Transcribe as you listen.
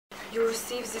You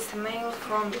receive this email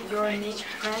from your Nick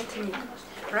friend Nick.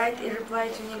 Write a reply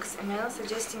to Nick's email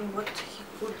suggesting what he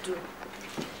could do.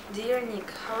 Dear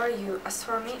Nick, how are you? As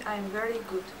for me, I am very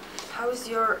good. How is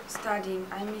your studying?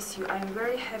 I miss you. I am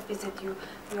very happy that you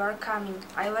are coming.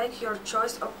 I like your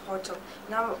choice of hotel.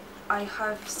 Now I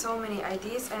have so many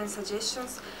ideas and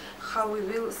suggestions how we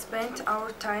will spend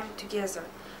our time together.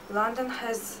 London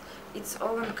has its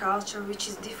own culture which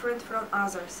is different from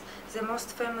others. The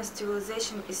most famous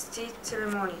civilization is tea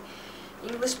ceremony.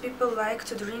 English people like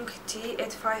to drink tea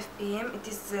at 5 p.m. It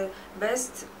is the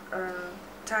best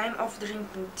time of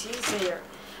drinking tea there.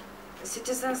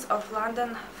 Citizens of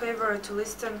London favor to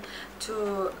listen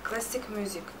to classic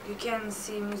music. You can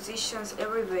see musicians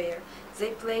everywhere.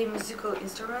 They play musical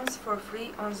instruments for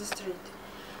free on the street.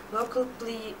 Local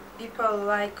people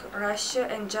like Russia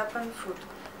and Japan food.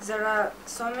 There are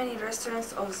so many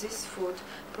restaurants of this food.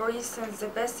 For instance, the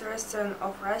best restaurant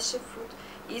of Russian food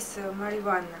is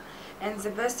Marivanna, and the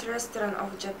best restaurant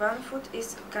of Japan food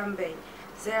is Kambei.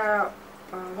 They are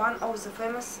one of the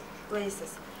famous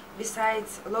places.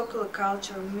 Besides local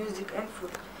culture, music and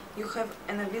food, you have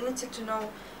an ability to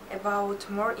know about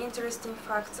more interesting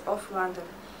facts of London.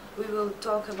 We will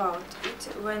talk about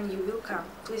it when you will come.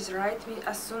 Please write me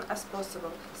as soon as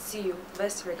possible. See you.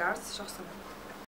 Best regards, Shohsan.